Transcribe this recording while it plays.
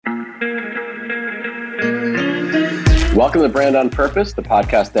Welcome to Brand on Purpose, the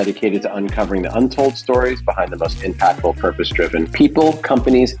podcast dedicated to uncovering the untold stories behind the most impactful, purpose-driven people,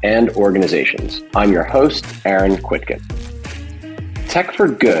 companies, and organizations. I'm your host, Aaron Kwitkin. Tech for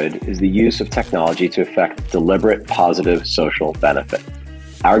Good is the use of technology to effect deliberate, positive social benefit.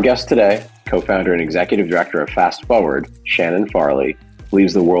 Our guest today, co-founder and executive director of Fast Forward, Shannon Farley,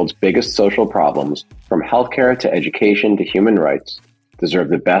 believes the world's biggest social problems, from healthcare to education to human rights, deserve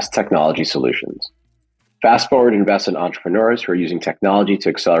the best technology solutions. Fast Forward invests in entrepreneurs who are using technology to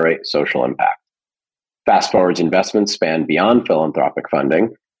accelerate social impact. Fast Forward's investments span beyond philanthropic funding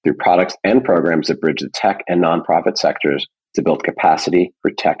through products and programs that bridge the tech and nonprofit sectors to build capacity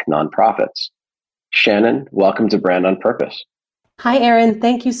for tech nonprofits. Shannon, welcome to Brand on Purpose. Hi, Aaron.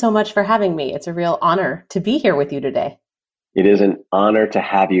 Thank you so much for having me. It's a real honor to be here with you today. It is an honor to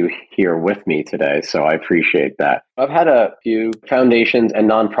have you here with me today, so I appreciate that. I've had a few foundations and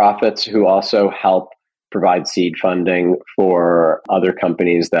nonprofits who also help provide seed funding for other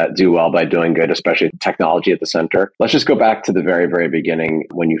companies that do well by doing good, especially technology at the center. Let's just go back to the very, very beginning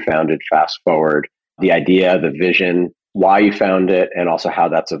when you founded Fast Forward, the idea, the vision, why you found it, and also how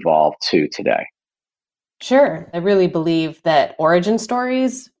that's evolved to today. Sure. I really believe that origin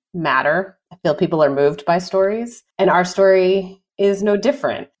stories matter. I feel people are moved by stories, and our story is no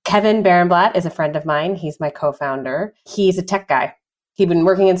different. Kevin Berenblatt is a friend of mine. He's my co-founder. He's a tech guy. He'd been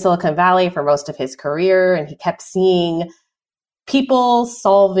working in Silicon Valley for most of his career, and he kept seeing people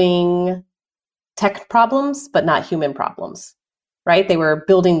solving tech problems, but not human problems, right? They were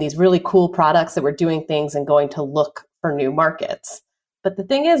building these really cool products that were doing things and going to look for new markets. But the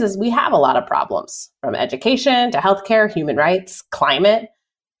thing is we have a lot of problems, from education to healthcare, human rights, climate,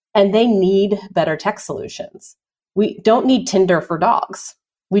 and they need better tech solutions. We don't need Tinder for dogs.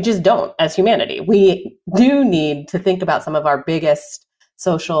 We just don't as humanity. We do need to think about some of our biggest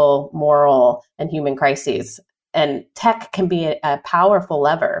social, moral, and human crises. And tech can be a powerful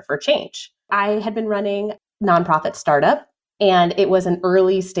lever for change. I had been running a nonprofit startup, and it was an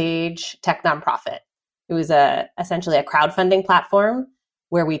early stage tech nonprofit. It was essentially a crowdfunding platform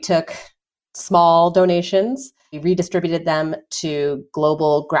where we took small donations, we redistributed them to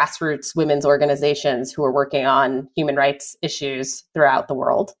global grassroots women's organizations who are working on human rights issues throughout the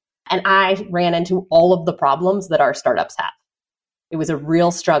world. And I ran into all of the problems that our startups have. It was a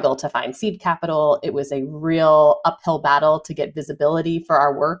real struggle to find seed capital. It was a real uphill battle to get visibility for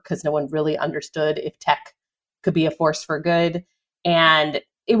our work because no one really understood if tech could be a force for good. And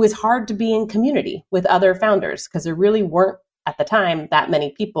it was hard to be in community with other founders because there really weren't, at the time, that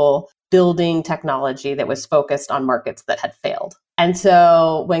many people building technology that was focused on markets that had failed. And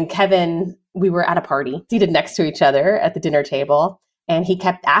so when Kevin, we were at a party, seated next to each other at the dinner table, and he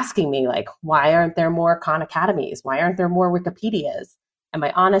kept asking me, like, why aren't there more Khan Academies? Why aren't there more Wikipedias? And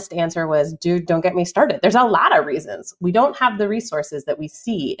my honest answer was, dude, don't get me started. There's a lot of reasons. We don't have the resources that we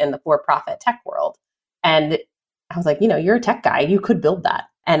see in the for-profit tech world. And I was like, you're a tech guy. You could build that.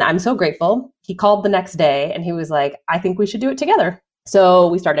 And I'm so grateful. He called the next day and he was like, I think we should do it together. So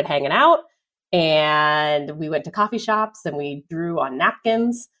we started hanging out and we went to coffee shops and we drew on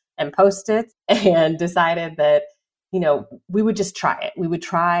napkins and Post-its and decided that, we would just try it. We would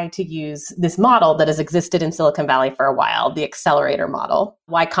try to use this model that has existed in Silicon Valley for a while, the accelerator model.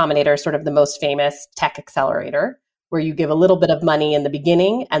 Y Combinator is sort of the most famous tech accelerator, where you give a little bit of money in the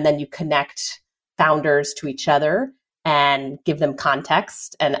beginning and then you connect founders to each other and give them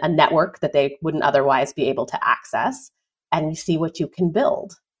context and a network that they wouldn't otherwise be able to access. And you see what you can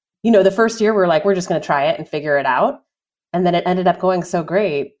build. The first year we're just going to try it and figure it out. And then it ended up going so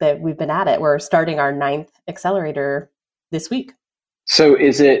great that we've been at it. We're starting our 9th accelerator this week. So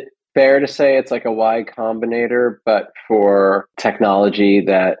is it fair to say it's like a Y Combinator, but for technology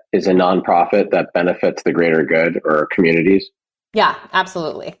that is a nonprofit that benefits the greater good or communities? Yeah,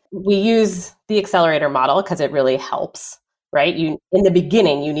 absolutely. We use the accelerator model because it really helps, right? In the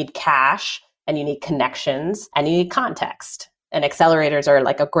beginning, you need cash and you need connections and you need context. And accelerators are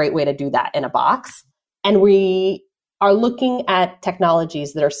like a great way to do that in a box. And we are looking at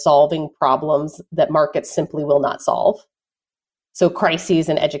technologies that are solving problems that markets simply will not solve. So crises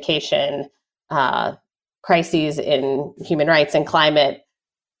in education, crises in human rights and climate,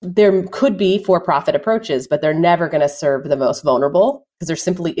 there could be for-profit approaches, but they're never going to serve the most vulnerable because there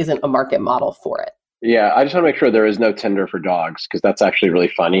simply isn't a market model for it. Yeah, I just want to make sure there is no Tinder for dogs, because that's actually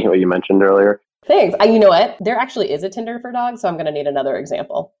really funny what you mentioned earlier. Thanks. You know what? There actually is a Tinder for dogs, so I'm going to need another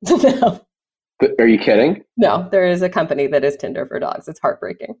example. No. Are you kidding? No, there is a company that is Tinder for dogs. It's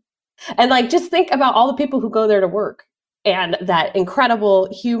heartbreaking. And just think about all the people who go there to work and that incredible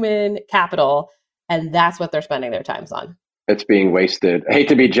human capital, and that's what they're spending their times on. It's being wasted. I hate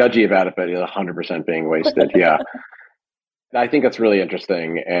to be judgy about it, but it's 100% being wasted. Yeah. I think that's really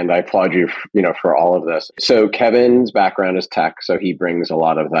interesting, and I applaud you, for all of this. So Kevin's background is tech, so he brings a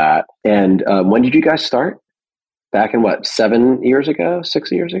lot of that. And when did you guys start? Back in what, 7 years ago,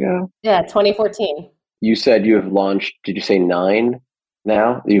 6 years ago? Yeah, 2014. You said you have launched, did you say 9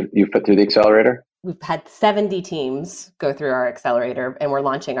 now? You've put through the accelerator? We've had 70 teams go through our accelerator, and we're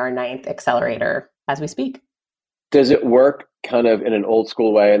launching our 9th accelerator as we speak. Does it work kind of in an old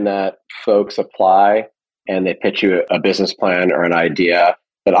school way in that folks apply and they pitch you a business plan or an idea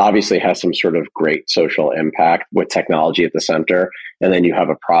that obviously has some sort of great social impact with technology at the center, and then you have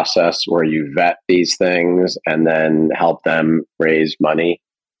a process where you vet these things and then help them raise money?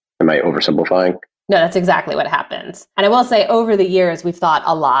 Am I oversimplifying? No, that's exactly what happens. And I will say over the years, we've thought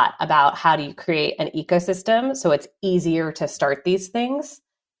a lot about how do you create an ecosystem so it's easier to start these things.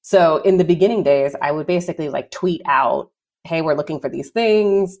 So in the beginning days, I would basically tweet out, hey, we're looking for these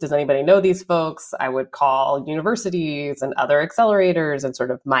things. Does anybody know these folks? I would call universities and other accelerators and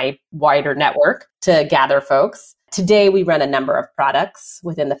sort of my wider network to gather folks. Today, we run a number of products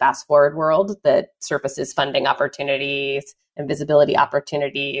within the Fast Forward world that surfaces funding opportunities and visibility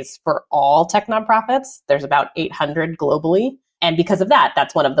opportunities for all tech nonprofits. There's about 800 globally. And because of that,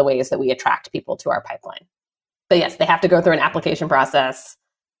 that's one of the ways that we attract people to our pipeline. But yes, they have to go through an application process,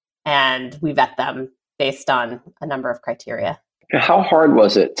 and we vet them based on a number of criteria. How hard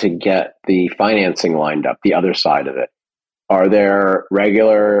was it to get the financing lined up, the other side of it? Are there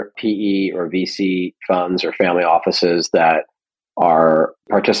regular PE or VC funds or family offices that are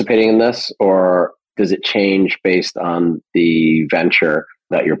participating in this, or does it change based on the venture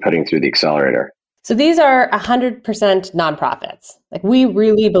that you're putting through the accelerator? So these are 100% nonprofits. We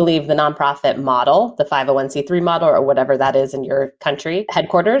really believe the nonprofit model, the 501c3 model, or whatever that is in your country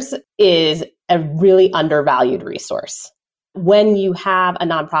headquarters, is a really undervalued resource. When you have a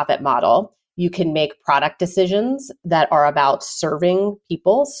nonprofit model, you can make product decisions that are about serving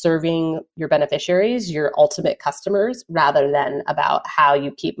people, serving your beneficiaries, your ultimate customers, rather than about how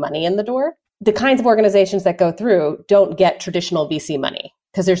you keep money in the door. The kinds of organizations that go through don't get traditional VC money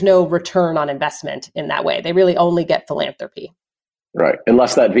because there's no return on investment in that way. They really only get philanthropy. Right.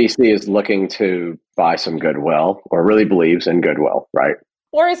 Unless that VC is looking to buy some goodwill or really believes in goodwill, right?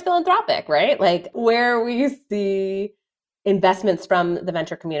 Or is philanthropic, right? Where we see investments from the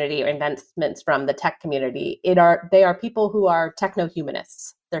venture community or investments from the tech community, they are people who are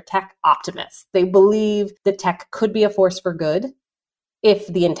techno-humanists. They're tech optimists. They believe that tech could be a force for good if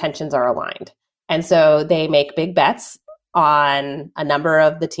the intentions are aligned. And so they make big bets on a number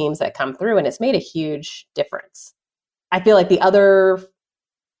of the teams that come through, and it's made a huge difference. I feel like the other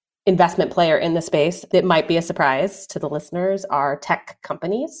investment player in the space that might be a surprise to the listeners are tech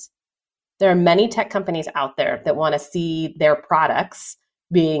companies. There are many tech companies out there that want to see their products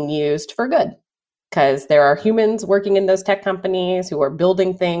being used for good, because there are humans working in those tech companies who are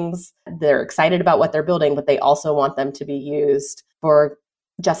building things. They're excited about what they're building, but they also want them to be used for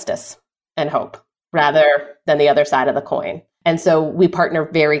justice and hope rather than the other side of the coin. And so we partner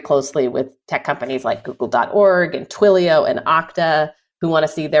very closely with tech companies like Google.org and Twilio and Okta, who want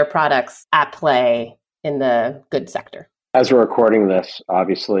to see their products at play in the good sector. As we're recording this,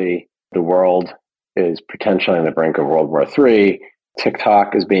 obviously, the world is potentially on the brink of World War III.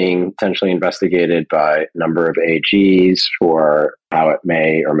 TikTok is being potentially investigated by a number of AGs for how it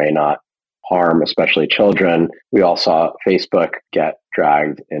may or may not harm, especially children. We all saw Facebook get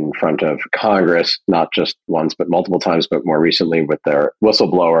dragged in front of Congress, not just once, but multiple times, but more recently with their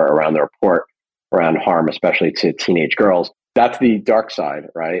whistleblower around the report around harm, especially to teenage girls. That's the dark side,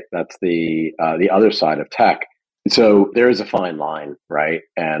 right? That's the other side of tech. So there is a fine line, right?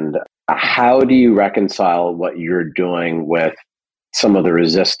 And how do you reconcile what you're doing with some of the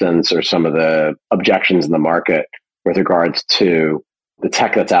resistance or some of the objections in the market with regards to the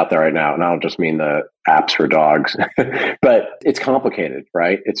tech that's out there right now? And I don't just mean the apps for dogs, but it's complicated,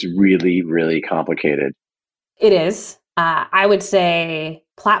 right? It's really, really complicated. It is. I would say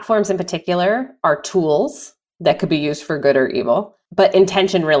platforms in particular are tools that could be used for good or evil, but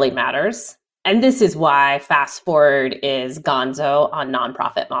intention really matters. And this is why Fast Forward is gonzo on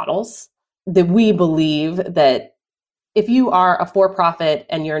nonprofit models. That we believe that if you are a for-profit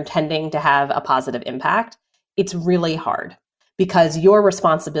and you're intending to have a positive impact, it's really hard because your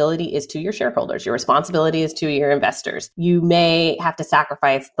responsibility is to your shareholders. Your responsibility is to your investors. You may have to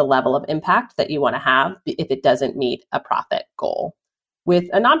sacrifice the level of impact that you want to have if it doesn't meet a profit goal. With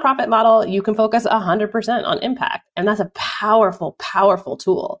a nonprofit model, you can focus 100% on impact. And that's a powerful, powerful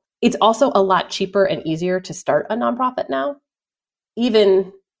tool. It's also a lot cheaper and easier to start a nonprofit now.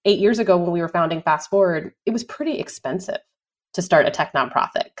 Even 8 years ago when we were founding Fast Forward, it was pretty expensive. to start a tech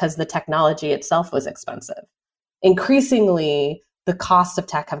nonprofit because the technology itself was expensive. Increasingly, the costs of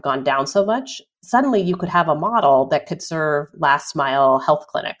tech have gone down so much. Suddenly, you could have a model that could serve last mile health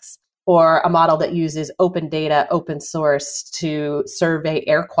clinics, or a model that uses open data, open source to survey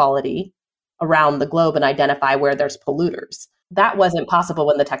air quality around the globe and identify where there's polluters. That wasn't possible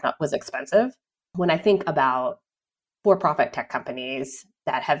when the tech was expensive. When I think about for-profit tech companies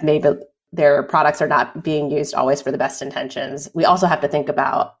that have maybe their products are not being used always for the best intentions, we also have to think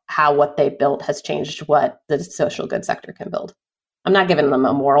about how what they built has changed what the social good sector can build. I'm not giving them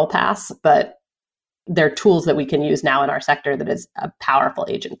a moral pass, but they're tools that we can use now in our sector that is a powerful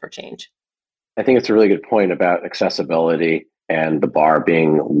agent for change. I think it's a really good point about accessibility and the bar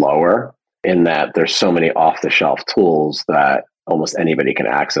being lower in that there's so many off-the-shelf tools that almost anybody can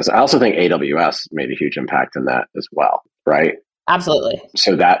access. I also think AWS made a huge impact in that as well, right? Absolutely.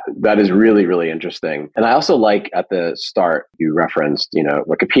 So that is really, really interesting. And I also like at the start, you referenced,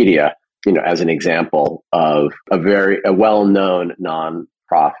 Wikipedia, as an example of a well-known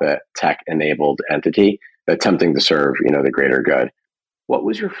nonprofit tech-enabled entity attempting to serve, the greater good. What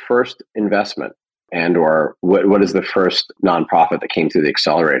was your first investment? And or what is the first nonprofit that came through the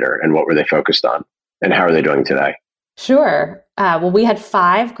accelerator, and what were they focused on? And how are they doing today? Sure. Well, we had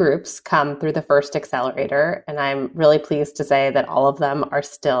 5 groups come through the first accelerator, and I'm really pleased to say that all of them are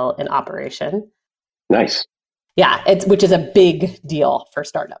still in operation. Nice. Yeah, which is a big deal for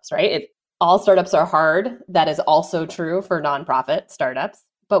startups, right? All startups are hard. That is also true for nonprofit startups.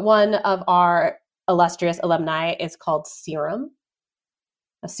 But one of our illustrious alumni is called Serum.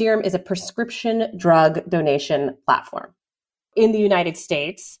 Now, Serum is a prescription drug donation platform. In the United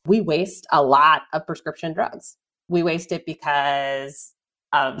States, we waste a lot of prescription drugs. We waste it because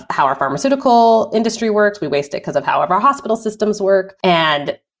of how our pharmaceutical industry works. We waste it because of how our hospital systems work.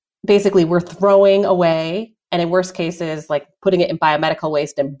 And basically, we're throwing away, and in worst cases, like putting it in biomedical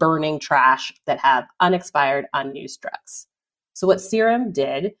waste and burning trash that have unexpired, unused drugs. So what Serum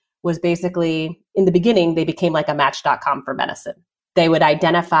did was basically, in the beginning, they became like a Match.com for medicine. They would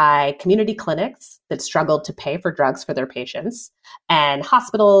identify community clinics that struggled to pay for drugs for their patients, and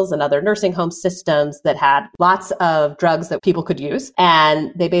hospitals and other nursing home systems that had lots of drugs that people could use.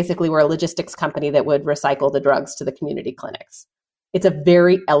 And they basically were a logistics company that would recycle the drugs to the community clinics. It's a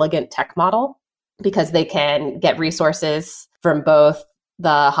very elegant tech model because they can get resources from both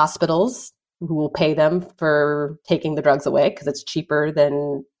the hospitals, who will pay them for taking the drugs away because it's cheaper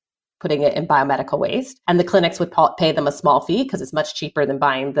than putting it in biomedical waste. And the clinics would pay them a small fee because it's much cheaper than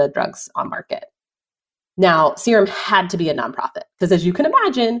buying the drugs on market. Now, Serum had to be a nonprofit because, as you can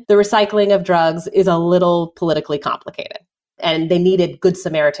imagine, the recycling of drugs is a little politically complicated. And they needed Good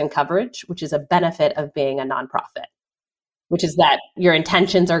Samaritan coverage, which is a benefit of being a nonprofit, which is that your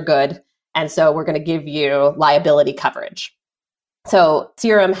intentions are good. And so we're going to give you liability coverage. So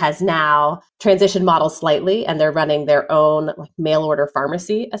Serum has now transitioned models slightly, and they're running their own mail order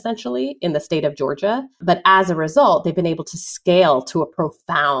pharmacy, essentially, in the state of Georgia. But as a result, they've been able to scale to a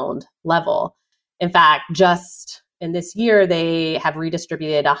profound level. In fact, just in this year, they have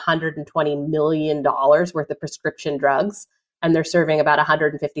redistributed $120 million worth of prescription drugs, and they're serving about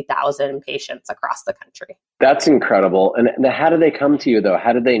 150,000 patients across the country. That's incredible. And how do they come to you, though?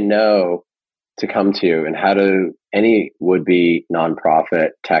 How do they know to come to you, and how do any would-be nonprofit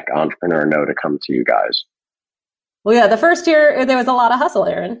tech entrepreneur know to come to you guys? Well, yeah, the first year there was a lot of hustle,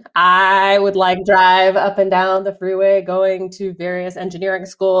 Aaron. I would drive up and down the freeway going to various engineering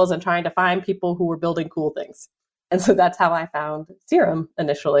schools and trying to find people who were building cool things. And so that's how I found Serum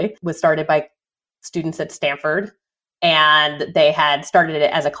initially. It was started by students at Stanford, and they had started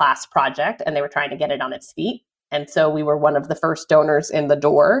it as a class project, and they were trying to get it on its feet. And so we were one of the first donors in the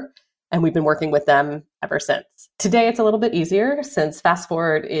door. And we've been working with them ever since. Today, it's a little bit easier since Fast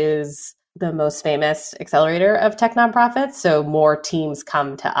Forward is the most famous accelerator of tech nonprofits. So more teams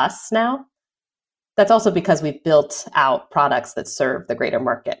come to us now. That's also because we've built out products that serve the greater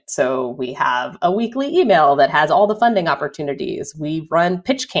market. So we have a weekly email that has all the funding opportunities. We run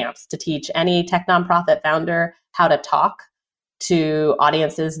pitch camps to teach any tech nonprofit founder how to talk to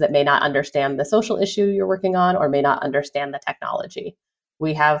audiences that may not understand the social issue you're working on or may not understand the technology.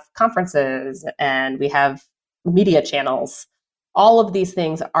 We have conferences and we have media channels. All of these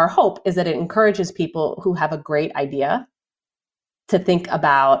things, our hope is that it encourages people who have a great idea to think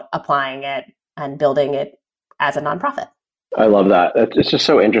about applying it and building it as a nonprofit. I love that. It's just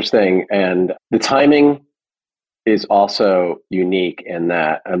so interesting. And the timing is also unique in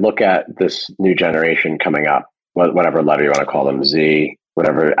that I look at this new generation coming up, whatever letter you want to call them, Z,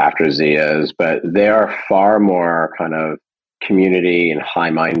 whatever after Z is, but they are far more kind of community and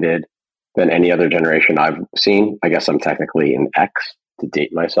high-minded than any other generation I've seen. I guess I'm technically an X to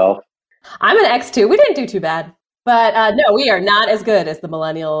date myself. I'm an X too. We didn't do too bad. But no, we are not as good as the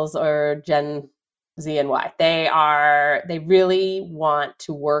millennials or Gen Z and Y. They really want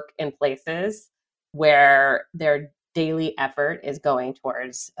to work in places where their daily effort is going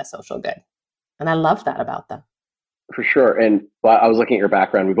towards a social good. And I love that about them. For sure. And I was looking at your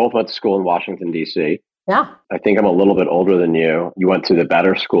background. We both went to school in Washington, D.C. Yeah. I think I'm a little bit older than you. You went to the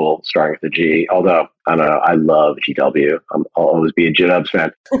better school, starting with the G, although I don't know, I love GW. I'll always be a G-Dubs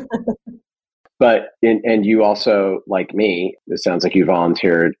fan. But and you also, like me, it sounds like you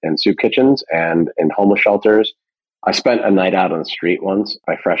volunteered in soup kitchens and in homeless shelters. I spent a night out on the street once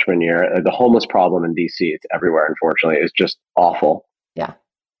my freshman year. The homeless problem in DC, it's everywhere, unfortunately. It's just awful. Yeah.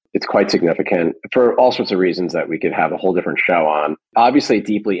 It's quite significant for all sorts of reasons that we could have a whole different show on. Obviously, it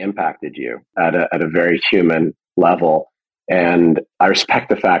deeply impacted you at a very human level. And I respect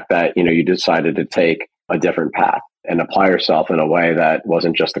the fact that, you decided to take a different path and apply yourself in a way that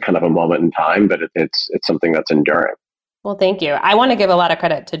wasn't just a kind of a moment in time, but it's something that's enduring. Well, thank you. I want to give a lot of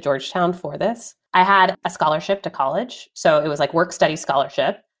credit to Georgetown for this. I had a scholarship to college. So it was like work study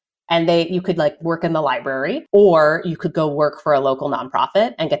scholarship. And you could like work in the library, or you could go work for a local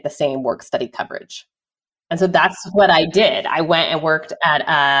nonprofit and get the same work study coverage. And so that's what I did. I went and worked at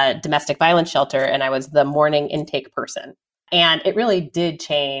a domestic violence shelter, and I was the morning intake person. And it really did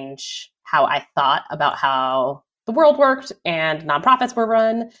change how I thought about how the world worked and nonprofits were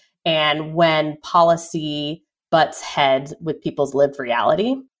run, and when policy butts heads with people's lived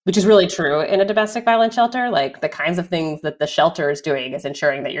reality, which is really true in a domestic violence shelter. Like the kinds of things that the shelter is doing is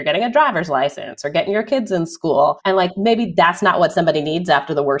ensuring that you're getting a driver's license or getting your kids in school. And like, maybe that's not what somebody needs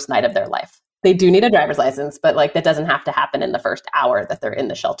after the worst night of their life. They do need a driver's license, but like that doesn't have to happen in the first hour that they're in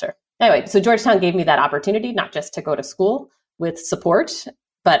the shelter. Anyway, so Georgetown gave me that opportunity, not just to go to school with support,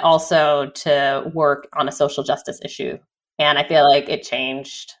 but also to work on a social justice issue. And I feel like it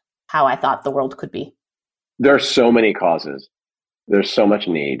changed how I thought the world could be. There are so many causes. There's so much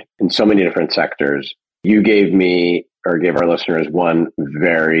need in so many different sectors. You gave me, or gave our listeners, one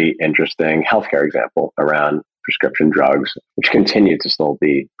very interesting healthcare example around prescription drugs, which continue to still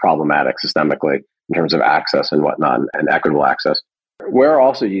be problematic systemically in terms of access and whatnot, and equitable access. Where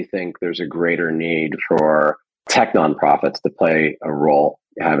also do you think there's a greater need for tech nonprofits to play a role,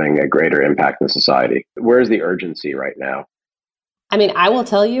 having a greater impact in society? Where's the urgency right now? I mean, I will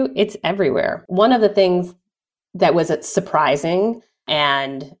tell you, it's everywhere. One of the things that was surprising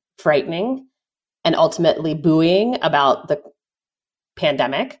and frightening and ultimately buoying about the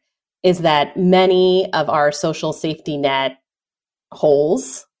pandemic is that many of our social safety net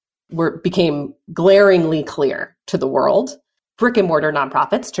holes became glaringly clear to the world. Brick and mortar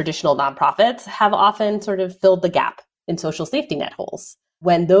nonprofits, traditional nonprofits, have often sort of filled the gap in social safety net holes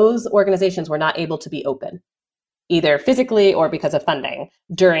when those organizations were not able to be open, either physically or because of funding.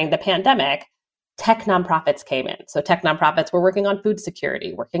 During the pandemic, tech nonprofits came in. So tech nonprofits were working on food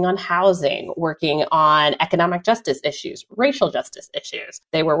security, working on housing, working on economic justice issues, racial justice issues.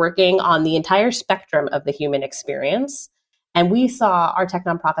 They were working on the entire spectrum of the human experience. And we saw our tech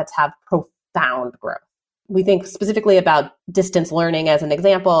nonprofits have profound growth. We think specifically about distance learning as an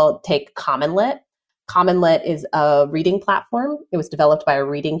example. Take CommonLit. CommonLit is a reading platform. It was developed by a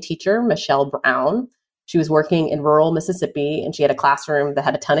reading teacher, Michelle Brown. She was working in rural Mississippi, and she had a classroom that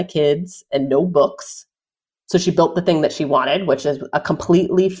had a ton of kids and no books. So she built the thing that she wanted, which is a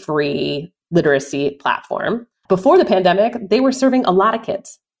completely free literacy platform. Before the pandemic, they were serving a lot of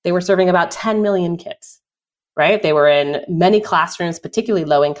kids. They were serving about 10 million kids, right? They were in many classrooms, particularly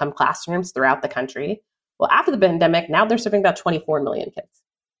low-income classrooms throughout the country. Well, after the pandemic, now they're serving about 24 million kids.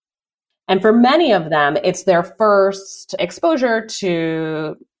 And for many of them, it's their first exposure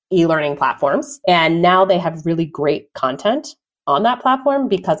to e-learning platforms. And now they have really great content on that platform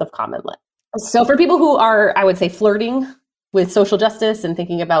because of CommonLit. So for people who are, I would say, flirting with social justice and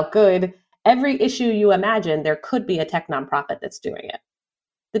thinking about good, every issue you imagine, there could be a tech nonprofit that's doing it.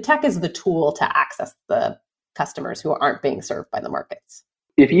 The tech is the tool to access the customers who aren't being served by the markets.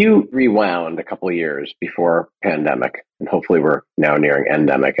 If you rewound a couple of years before pandemic, and hopefully we're now nearing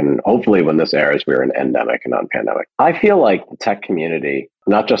endemic, and hopefully when this airs, we're in endemic and not pandemic. I feel like the tech community,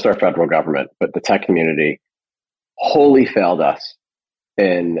 not just our federal government, but the tech community wholly failed us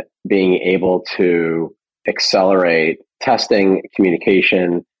in being able to accelerate testing,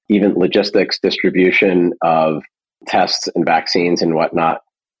 communication, even logistics, distribution of tests and vaccines and whatnot.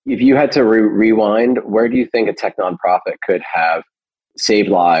 If you had to rewind, where do you think a tech nonprofit could have saved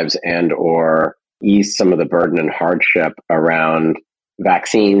lives and or eased some of the burden and hardship around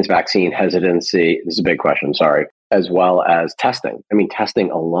vaccines, vaccine hesitancy? This is a big question, sorry. as well as testing. I mean,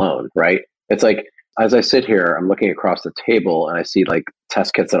 testing alone, right? It's like, as I sit here, I'm looking across the table and I see like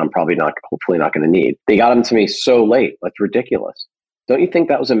test kits that I'm hopefully not going to need. They got them to me so late. That's ridiculous. Don't you think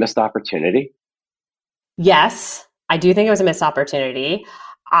that was a missed opportunity? Yes, I do think it was a missed opportunity.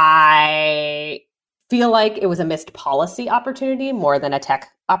 I feel like it was a missed policy opportunity more than a tech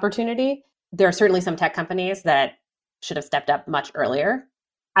opportunity. There are certainly some tech companies that should have stepped up much earlier.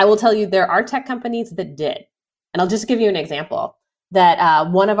 I will tell you, there are tech companies that did. And I'll just give you an example that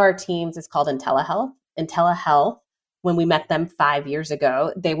one of our teams is called IntelliHealth. IntelliHealth, when we met them 5 years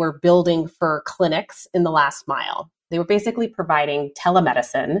ago, they were building for clinics in the last mile. They were basically providing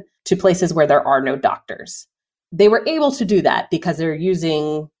telemedicine to places where there are no doctors. They were able to do that because they're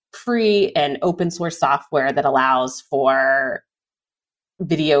using free and open source software that allows for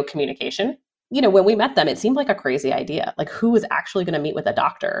video communication. You know, when we met them, it seemed like a crazy idea. Like, who was actually going to meet with a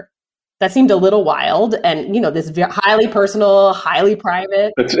doctor? That seemed a little wild. And, you know, this highly personal, highly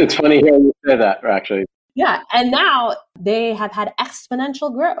private. It's funny hearing you say that, actually. Yeah. And now they have had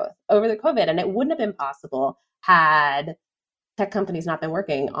exponential growth over the COVID. And it wouldn't have been possible had tech companies not been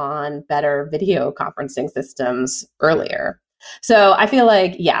working on better video conferencing systems earlier. So I feel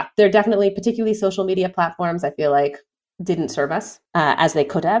like, yeah, they're definitely, particularly social media platforms, I feel like didn't serve us as they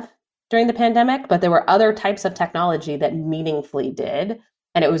could have during the pandemic. But there were other types of technology that meaningfully did.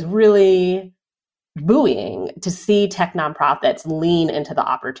 And it was really buoying to see tech nonprofits lean into the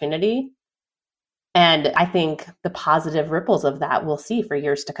opportunity. And I think the positive ripples of that we'll see for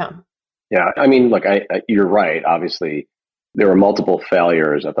years to come. Yeah, I mean, look, you're right. Obviously, there were multiple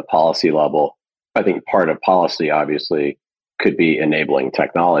failures at the policy level. I think part of policy, obviously, could be enabling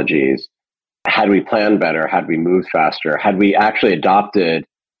technologies. Had we planned better, had we moved faster, had we actually adopted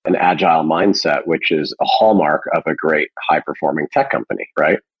an agile mindset, which is a hallmark of a great high-performing tech company,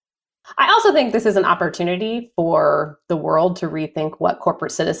 right? I also think this is an opportunity for the world to rethink what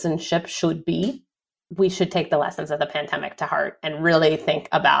corporate citizenship should be. We should take the lessons of the pandemic to heart and really think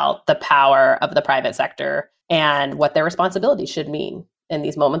about the power of the private sector and what their responsibilities should mean in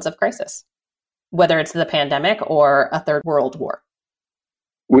these moments of crisis, whether it's the pandemic or a third world war.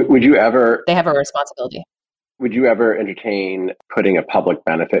 Would you ever... They have a responsibility. Would you ever entertain putting a public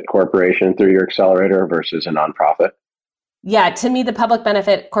benefit corporation through your accelerator versus a nonprofit? Yeah, to me, the public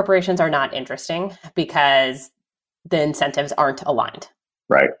benefit corporations are not interesting because the incentives aren't aligned.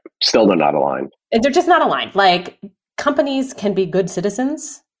 Right. Still, they're not aligned. They're just not aligned. Like, companies can be good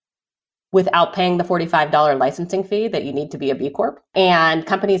citizens without paying the $45 licensing fee that you need to be a B Corp. And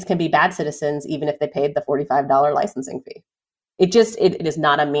companies can be bad citizens even if they paid the $45 licensing fee. It is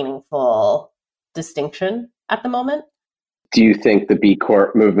not a meaningful distinction at the moment. Do you think the B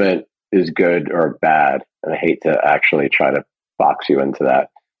Corp movement is good or bad? And I hate to actually try to box you into that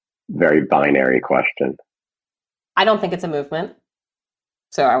very binary question. I don't think it's a movement.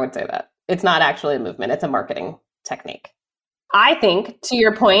 So I would say that. It's not actually a movement. It's a marketing technique. I think, to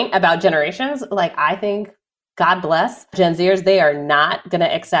your point about generations, like, I think, God bless Gen Zers, they are not going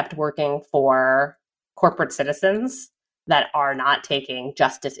to accept working for corporate citizens that are not taking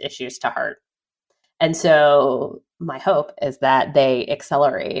justice issues to heart. And so my hope is that they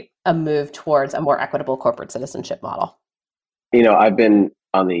accelerate a move towards a more equitable corporate citizenship model. You know, I've been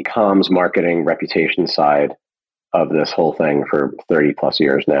on the comms marketing reputation side of this whole thing for 30 plus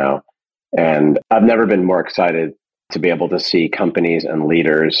years now. And I've never been more excited to be able to see companies and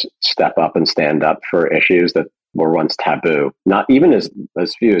leaders step up and stand up for issues that were once taboo, not even as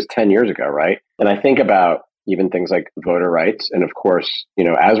few as 10 years ago, right? And I think about even things like voter rights. And of course, you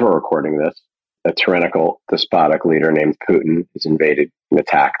know, as we're recording this, a tyrannical, despotic leader named Putin has invaded and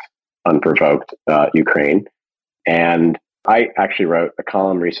attacked unprovoked Ukraine. And I actually wrote a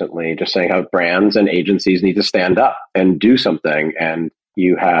column recently just saying how brands and agencies need to stand up and do something. And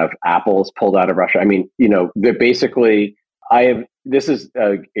you have Apple's pulled out of Russia. I mean, you know, they're basically, this is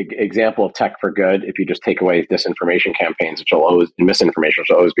an example of tech for good. If you just take away disinformation campaigns, misinformation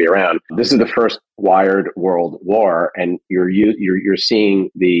will always be around. This is the first wired world war, and you're seeing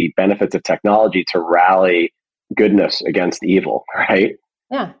the benefits of technology to rally goodness against evil, right?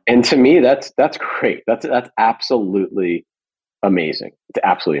 Yeah. And to me, that's great. That's absolutely amazing. It's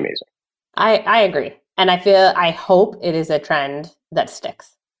absolutely amazing. I agree. And I hope it is a trend that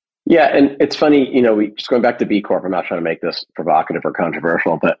sticks. Yeah. And it's funny, you know, just going back to B Corp, I'm not trying to make this provocative or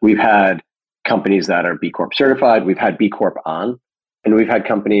controversial, but we've had companies that are B Corp certified. We've had B Corp on, and we've had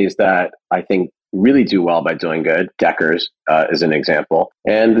companies that I think really do well by doing good. Deckers is an example.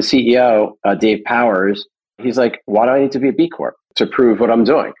 And the CEO, Dave Powers, he's like, why do I need to be a B Corp? To prove what I'm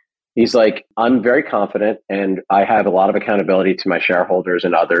doing. He's like, I'm very confident and I have a lot of accountability to my shareholders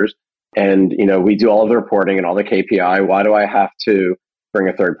and others. And, we do all of the reporting and all the KPI. Why do I have to bring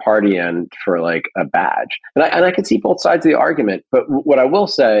a third party in for like a badge? And I can see both sides of the argument. But what I will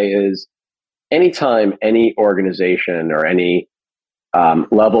say is anytime any organization or any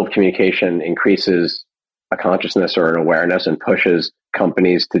level of communication increases a consciousness or an awareness and pushes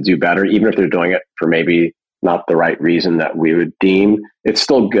companies to do better, even if they're doing it for maybe not the right reason that we would deem, it's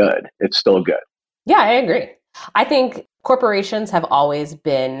still good. It's still good. Yeah, I agree. I think corporations have always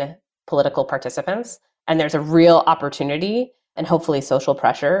been political participants, and there's a real opportunity and hopefully social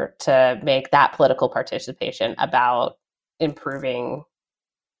pressure to make that political participation about improving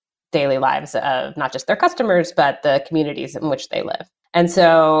daily lives of not just their customers, but the communities in which they live. And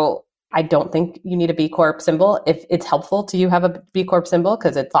so I don't think you need a B Corp symbol. If it's helpful to you have a B Corp symbol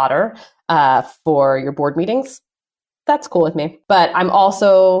because it's fodder for your board meetings, that's cool with me. But I'm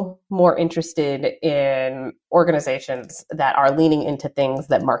also more interested in organizations that are leaning into things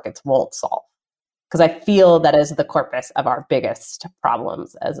that markets won't solve. Because I feel that is the corpus of our biggest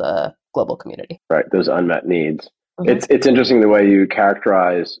problems as a global community. Right, those unmet needs. Mm-hmm. It's interesting the way you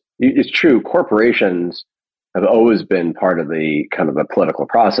characterize. It's true, corporations have always been part of the kind of the political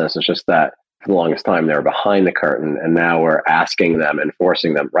process. It's just that for the longest time they were behind the curtain, and now we're asking them and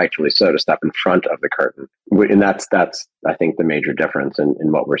forcing them, rightfully so, to step in front of the curtain. And that's I think the major difference in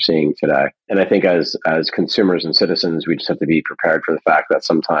what we're seeing today. And I think as consumers and citizens, we just have to be prepared for the fact that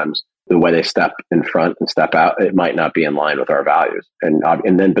sometimes the way they step in front and step out, it might not be in line with our values.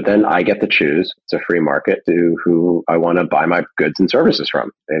 But then I get to choose. It's a free market to who I want to buy my goods and services from,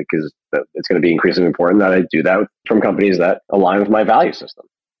 because it's going to be increasingly important that I do that from companies that align with my value system.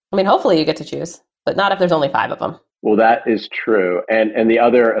 I mean, hopefully you get to choose, but not if there's only 5 of them. Well, that is true. And the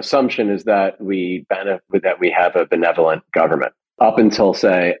other assumption is that we have a benevolent government. Up until,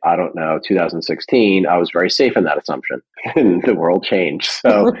 say, 2016, I was very safe in that assumption. And the world changed.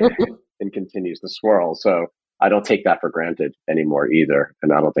 So and continues to swirl. So I don't take that for granted anymore either.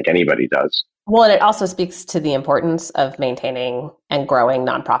 And I don't think anybody does. Well, and it also speaks to the importance of maintaining and growing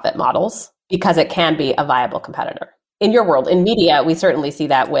nonprofit models, because it can be a viable competitor. In your world, in media, we certainly see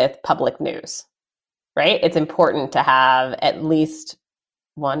that with public news, right? It's important to have at least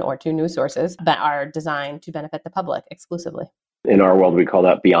 1 or 2 news sources that are designed to benefit the public exclusively. In our world, we call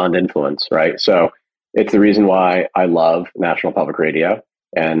that beyond influence, right? So it's the reason why I love National Public Radio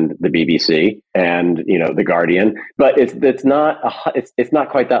and the BBC and the Guardian. But it's not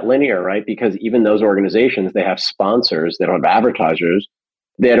quite that linear, right? Because even those organizations, they have sponsors. They don't have advertisers.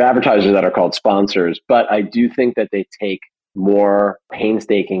 They have advertisers that are called sponsors. But I do think that they take more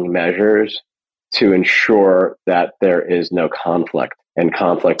painstaking measures to ensure that there is no conflict and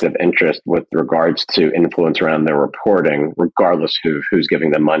conflict of interest with regards to influence around their reporting, regardless who's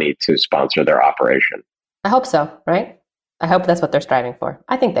giving them money to sponsor their operation. I hope so, right? I hope that's what they're striving for.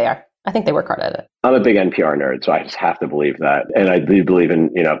 I think they are. I think they work hard at it. I'm a big NPR nerd, so I just have to believe that. And I do believe in,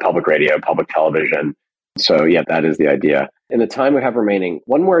 public radio, public television. So yeah, that is the idea. In the time we have remaining,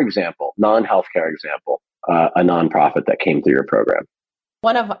 one more example, non-healthcare example, a nonprofit that came through your program.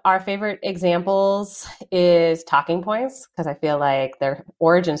 One of our favorite examples is Talking Points, because I feel like their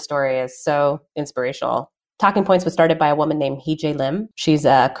origin story is so inspirational. Talking Points was started by a woman named Hee-Jae Lim. She's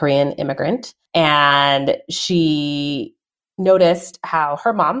a Korean immigrant, and she noticed how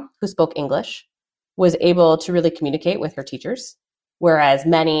her mom, who spoke English, was able to really communicate with her teachers, whereas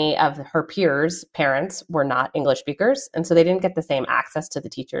many of her peers' parents were not English speakers, and so they didn't get the same access to the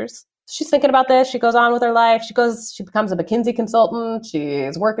teachers. She's thinking about this. She goes on with her life. She becomes a McKinsey consultant.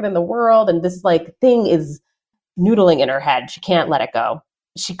 She's working in the world, and this thing is noodling in her head. She can't let it go.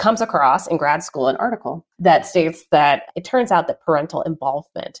 She comes across in grad school an article that states that it turns out that parental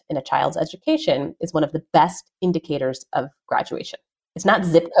involvement in a child's education is one of the best indicators of graduation. It's not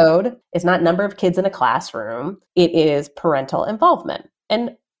zip code. It's not number of kids in a classroom. It is parental involvement.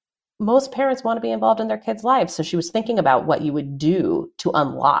 And most parents want to be involved in their kids' lives. So she was thinking about what you would do to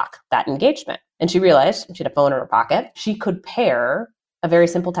unlock that engagement. And she realized she had a phone in her pocket. She could pair a very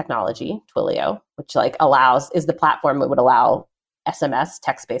simple technology, Twilio, which is the platform that would allow SMS,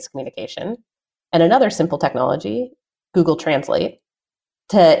 text-based communication, and another simple technology, Google Translate,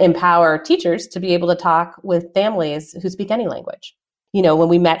 to empower teachers to be able to talk with families who speak any language. When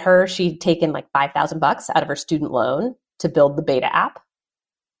we met her, she'd taken like $5,000 out of her student loan to build the beta app.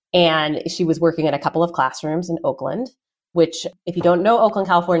 And she was working in a couple of classrooms in Oakland, which, if you don't know Oakland,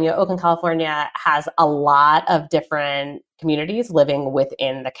 California has a lot of different communities living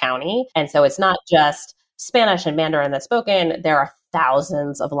within the county. And so it's not just Spanish and Mandarin that's spoken. There are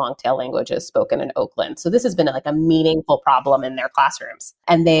thousands of long tail languages spoken in Oakland. So this has been like a meaningful problem in their classrooms.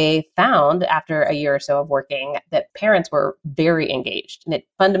 And they found after a year or so of working that parents were very engaged, and it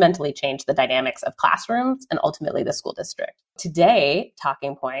fundamentally changed the dynamics of classrooms and ultimately the school district. Today,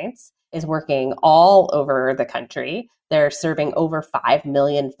 Talking Points is working all over the country. They're serving over 5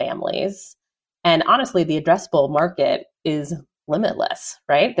 million families. And honestly, the addressable market is limitless,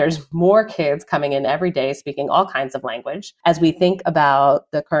 right? There's more kids coming in every day speaking all kinds of language. As we think about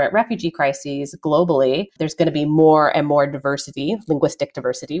the current refugee crises globally, there's going to be more and more diversity, linguistic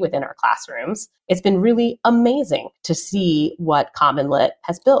diversity within our classrooms. It's been really amazing to see what Common Lit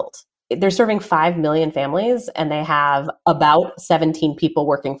has built. They're serving 5 million families, and they have about 17 people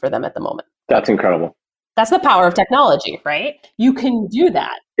working for them at the moment. That's incredible. That's the power of technology, right? You can do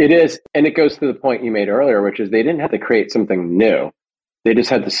that. It is. And it goes to the point you made earlier, which is they didn't have to create something new. They just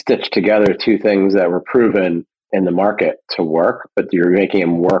had to stitch together two things that were proven in the market to work, but you're making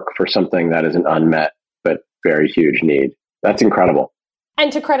them work for something that is an unmet but very huge need. That's incredible. And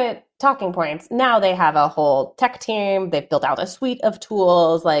to credit Talking Points, now they have a whole tech team. They've built out a suite of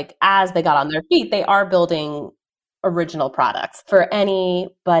tools. Like as they got on their feet, they are building original products. For any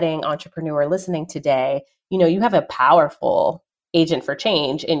budding entrepreneur listening today, you have a powerful agent for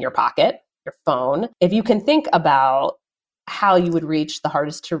change in your pocket, your phone. If you can think about how you would reach the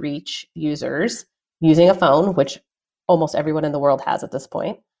hardest to reach users using a phone, which almost everyone in the world has at this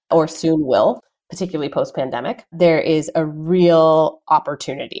point, or soon will, particularly post-pandemic, there is a real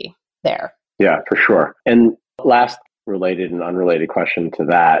opportunity there. Yeah, for sure. And last related and unrelated question to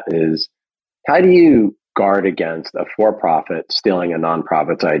that is, how do you guard against a for-profit stealing a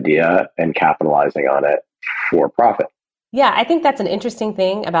nonprofit's idea and capitalizing on it for profit? Yeah, I think that's an interesting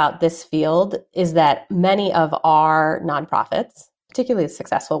thing about this field is that many of our nonprofits, particularly the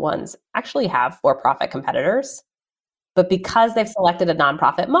successful ones, actually have for-profit competitors. But because they've selected a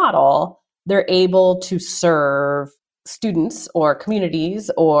nonprofit model, they're able to serve students or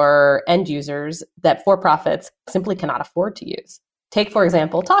communities or end users that for-profits simply cannot afford to use. Take, for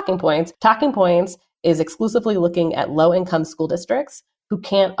example, Talking Points. Talking Points is exclusively looking at low-income school districts who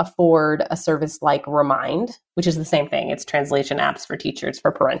can't afford a service like Remind, which is the same thing. It's translation apps for teachers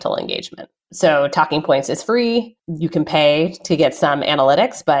for parental engagement. So Talking Points is free. You can pay to get some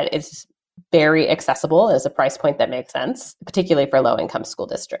analytics, but it's very accessible as a price point that makes sense, particularly for low-income school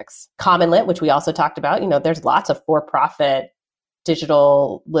districts. Common Lit, which we also talked about, there's lots of for-profit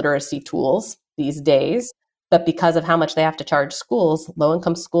digital literacy tools these days, but because of how much they have to charge schools,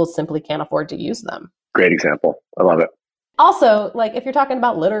 low-income schools simply can't afford to use them. Great example. I love it. Also, like if you're talking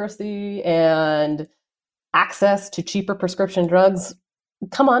about literacy and access to cheaper prescription drugs,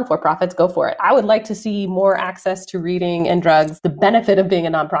 come on, for-profits, go for it. I would like to see more access to reading and drugs. The benefit of being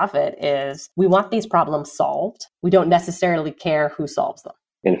a nonprofit is we want these problems solved. We don't necessarily care who solves them.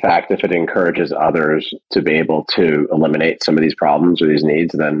 In fact, if it encourages others to be able to eliminate some of these problems or these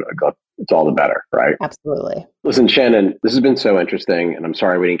needs, then it's all the better, right? Absolutely. Listen, Shannon, this has been so interesting, and I'm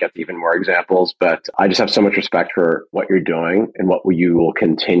sorry we didn't get to even more examples, but I just have so much respect for what you're doing and what you will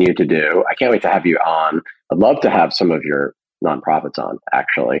continue to do. I can't wait to have you on. I'd love to have some of your nonprofits on,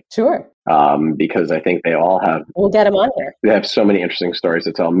 actually. Sure. Because I think they all have... We'll get them on here. They have so many interesting stories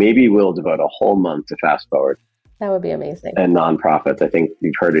to tell. Maybe we'll devote a whole month to Fast Forward. That would be amazing. And nonprofits. I think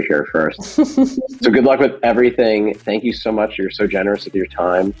you've heard it here first. So good luck with everything. Thank you so much. You're so generous with your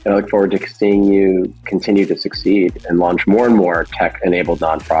time. And I look forward to seeing you continue to succeed and launch more and more tech-enabled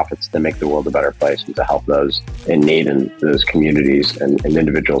nonprofits to make the world a better place and to help those in need in those communities and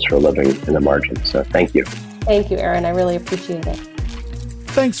individuals who are living in the margins. So thank you. Thank you, Aaron. I really appreciate it.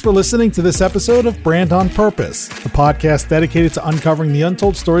 Thanks for listening to this episode of Brand on Purpose, the podcast dedicated to uncovering the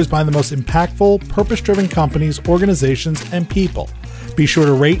untold stories behind the most impactful, purpose-driven companies, organizations, and people. Be sure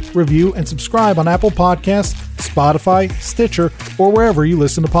to rate, review, and subscribe on Apple Podcasts, Spotify, Stitcher, or wherever you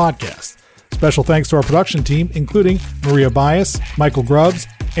listen to podcasts. Special thanks to our production team, including Maria Bias, Michael Grubbs,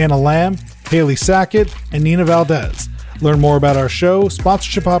 Anna Lamb, Haley Sackett, and Nina Valdez. Learn more about our show,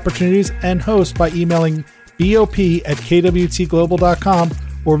 sponsorship opportunities, and host by emailing bop@kwtglobal.com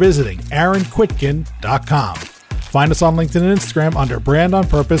or visiting aaronquitkin.com. Find us on LinkedIn and Instagram under Brand on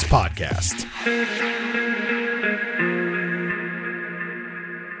Purpose Podcast.